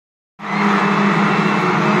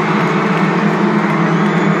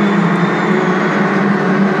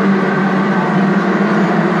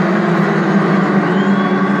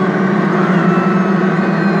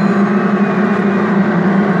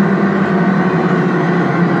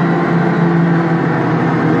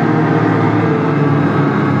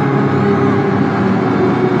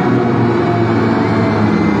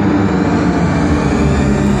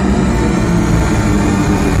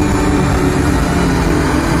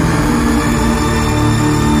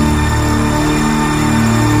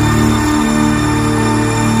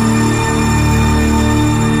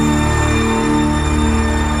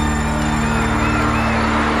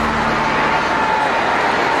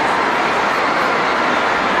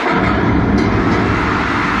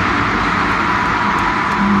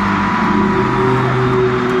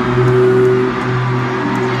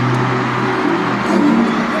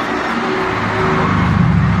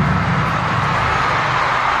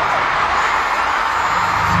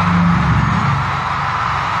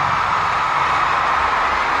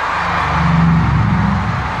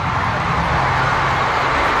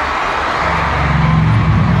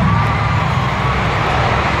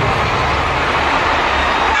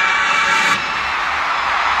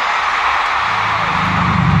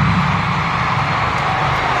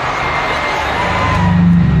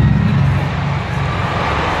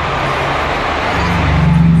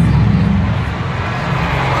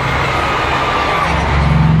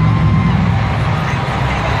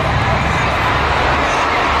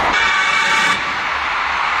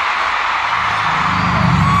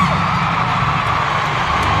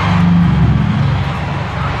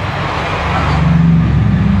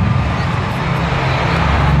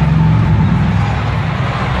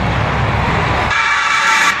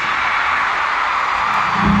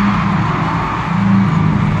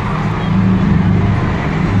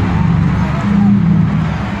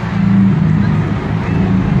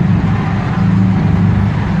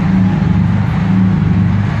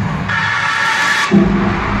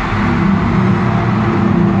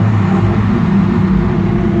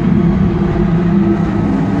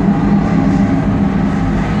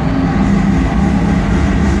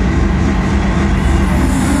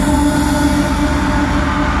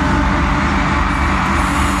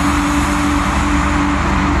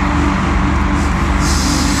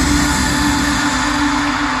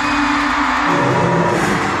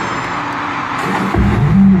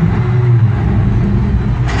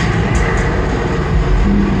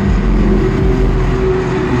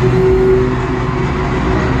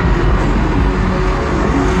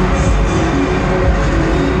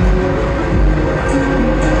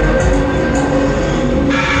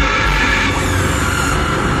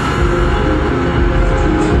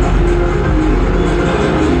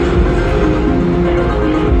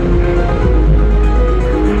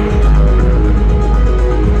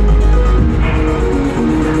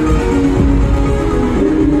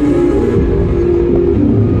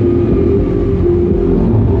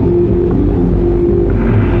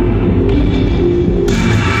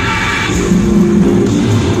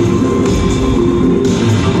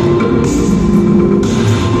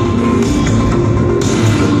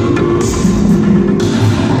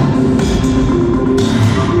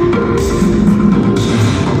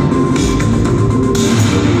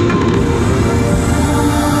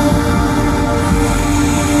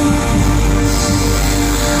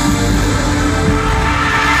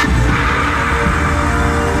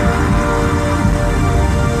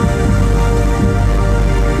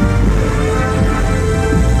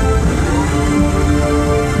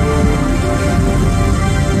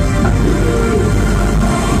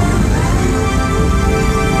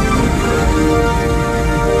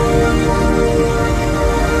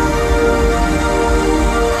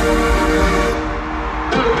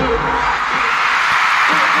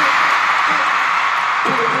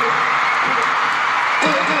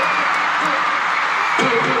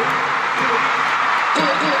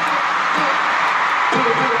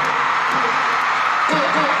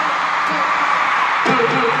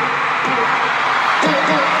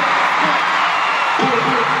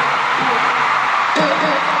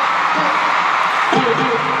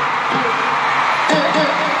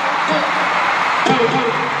Okay,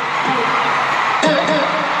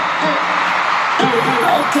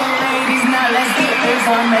 ladies, now let's get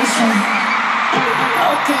information.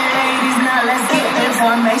 Okay, ladies, now let's get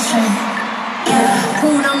information. Yeah,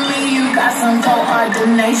 who to me, you got some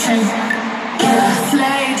coordination. Yeah,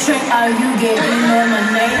 slave trick, or you get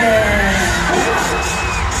eliminated.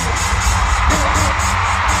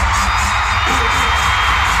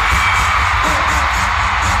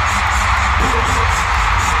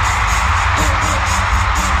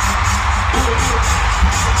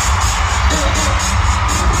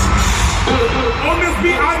 On this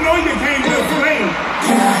beat, I know you came to play.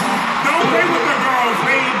 Don't play with the girls,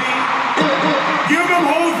 baby. Give them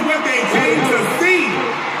hoes what they came to see.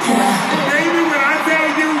 Baby, when I tell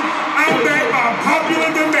you, I'm back by popular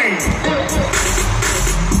demand.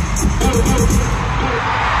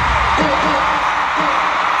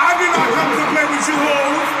 I did not come to play with you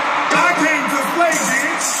hoes. I came to play,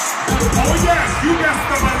 bitch. Oh yes, you best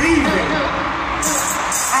to believe it.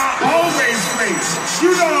 I always play.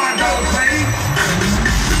 You know I don't play.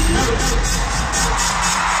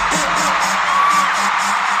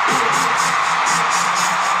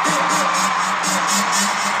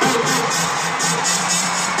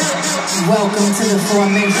 Welcome to the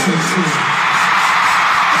formation team.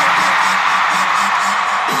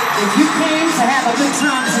 If you came to have a good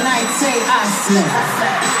time tonight, say I slay.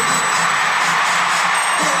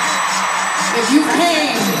 If you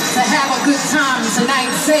came to have a good time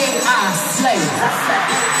tonight, say I slay.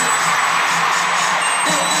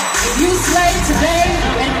 If you slay today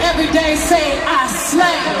and every day, say I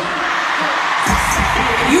slay.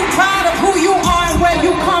 If you proud of who you are and where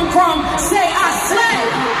you come from, say I slay.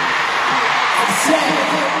 I slay.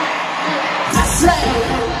 I slay.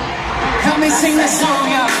 Help me sing this song,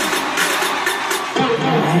 y'all.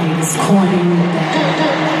 I hate this corny with that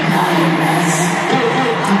naughty mess.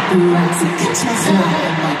 Pop the rocks and catch my fly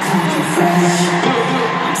in my cocky fresh.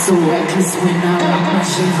 I'm so reckless when I rock my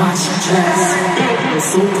Givenchy dress. I'm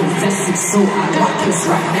so possessive, so I rock his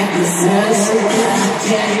rock necklaces.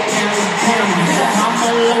 Yeah, Alabama, I'm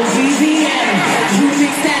a Louisiana. You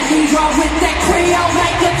mix that Negro with that Creole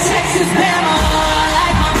like a Texas Bama. I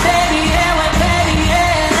like my baby, yeah, with baby,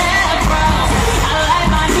 yeah, that's wrong. I like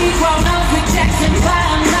my Negro, no rejection by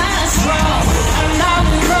a nostril. I'm all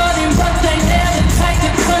in roading, but they never take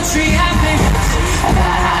the country I've been. I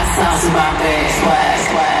got hot sauce in my bag, swag,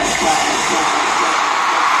 swag, swag, swag.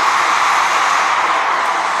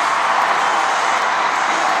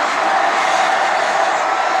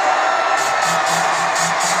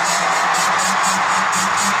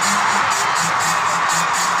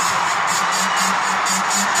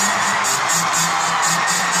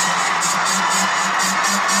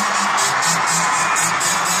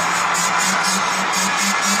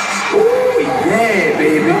 Yeah,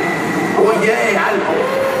 baby. Oh yeah,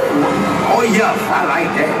 oh yeah, I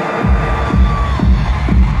like that.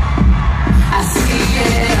 I see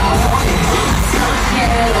it, I want it.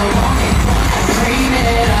 Yeah, I want it. I dream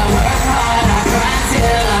it, I work hard, I grind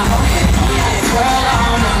till I own it. I twirl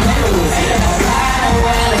on the middle, I ride on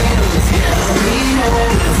well hills.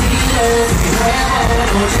 Caminos, wherever it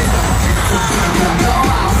goes. I go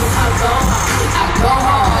out, I go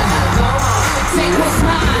hard, take what's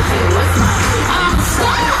mine, I'm a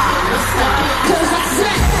star, 'cause I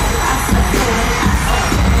slay.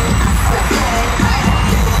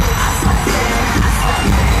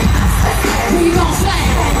 We gon' slay.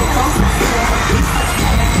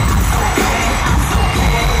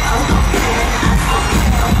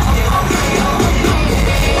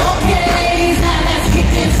 Okay, ladies, now let's get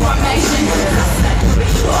information.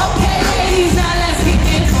 Okay, ladies, now let's get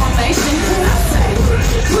information.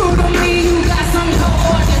 Prove to me you got some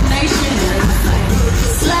coordination.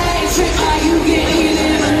 Slave trick, are you getting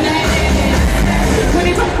eliminated? When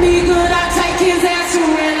he fuck me good, I take his ass to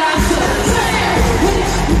real life.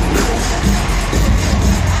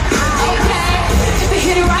 Okay, if they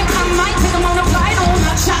hit it right, I might take them on a flight on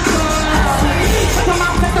a chopper. Take them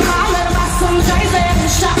out, let them buy some J's and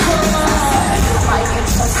shopper. Might get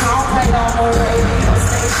your song played on the radio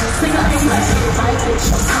station. Sing like you might get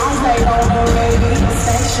your song played on the radio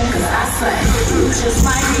station. 'Cause I slay. You just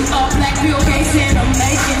might be a black Bill Gates in the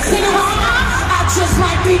making. Sing it wrong, I just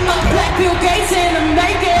might be a black Bill Gates in the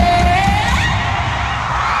making.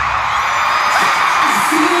 I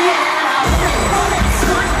see it, I want it.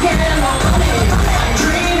 Stunt, yeah, I want it. I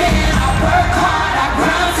dream it, I work hard, I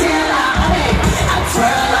grind till I own it. I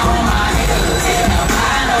twirl on my hitters, yeah,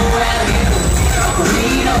 I know where it is.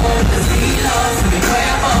 Caminos, casinos,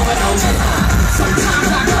 wherever it goes. Sometimes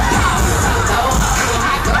I go out, I go hard,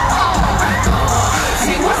 I go hard.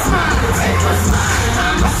 Say what's mine,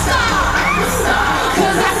 I'm a star, I'm a star.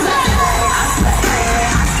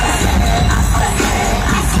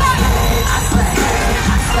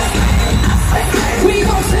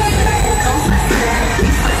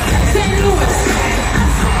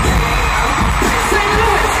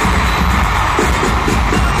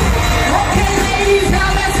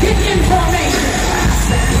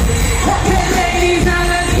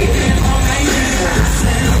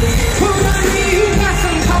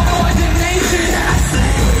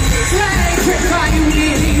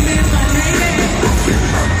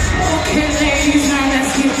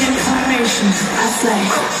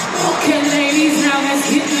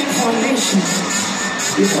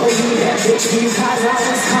 You told me that bitch because I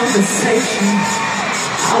was conversation.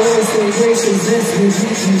 I was so gracious, this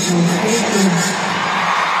resistance on paper.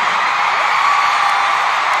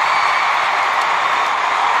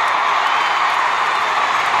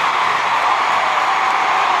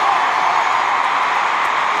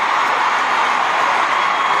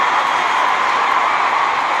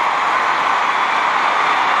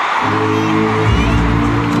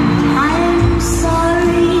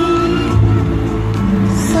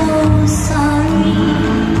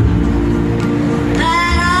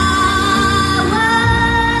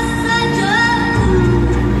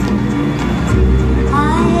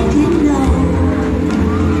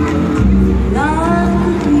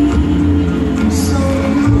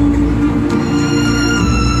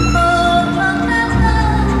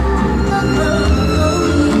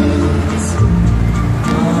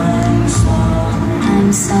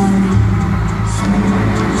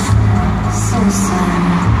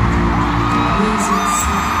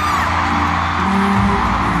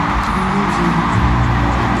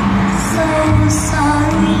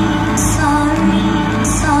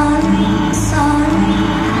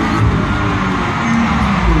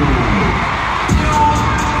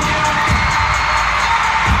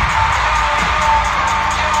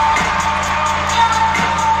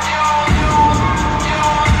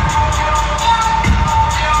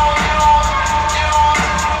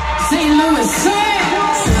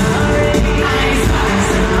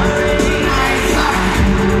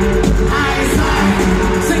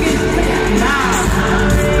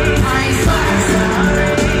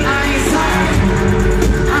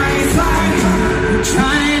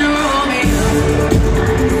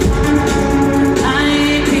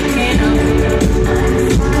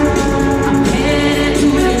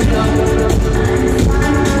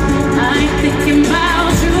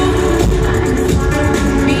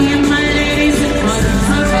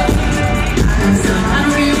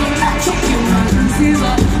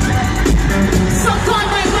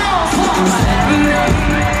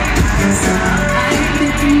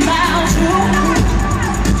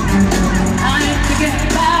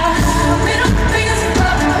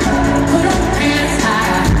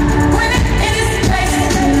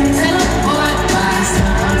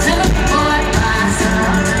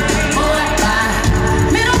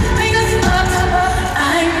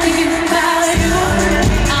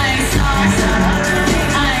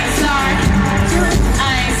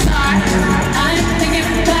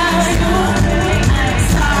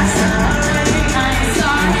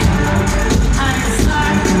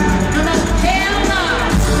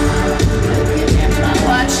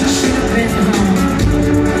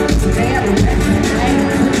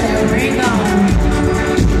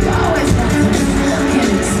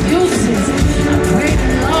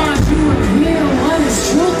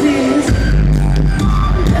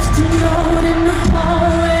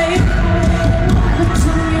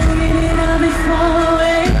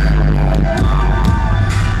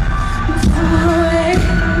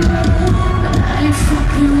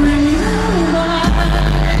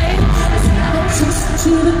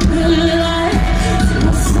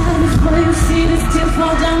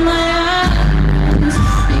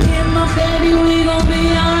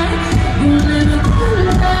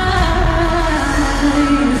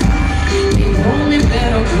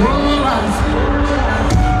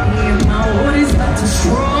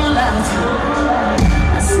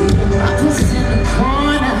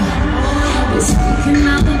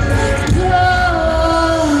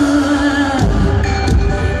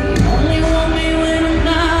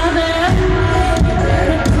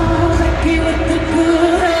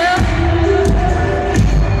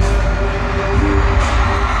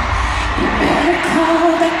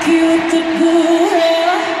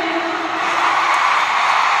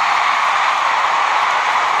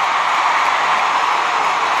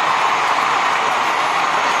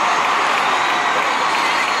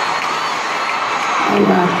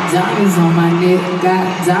 Diamonds on my neck,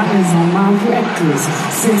 got diamonds on my records.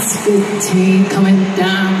 Since 15, coming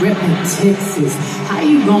down, repping Texas. How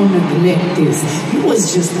you gonna neglect this? You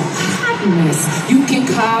was just a hot mess. You can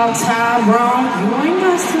call Tyrone, you ain't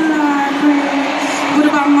got to lie. What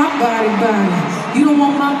about my body? You don't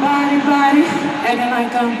want my body? Acting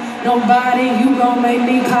like I'm nobody, you gon' make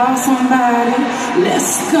me call somebody.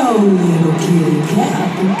 Let's go, little kitty cat. I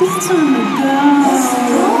think it's time to go. Let's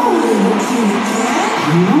go, little kitty cat.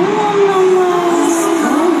 You don't want no more. Let's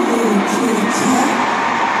go, little kitty cat.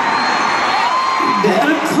 You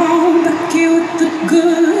better come back here with the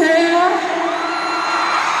good hair.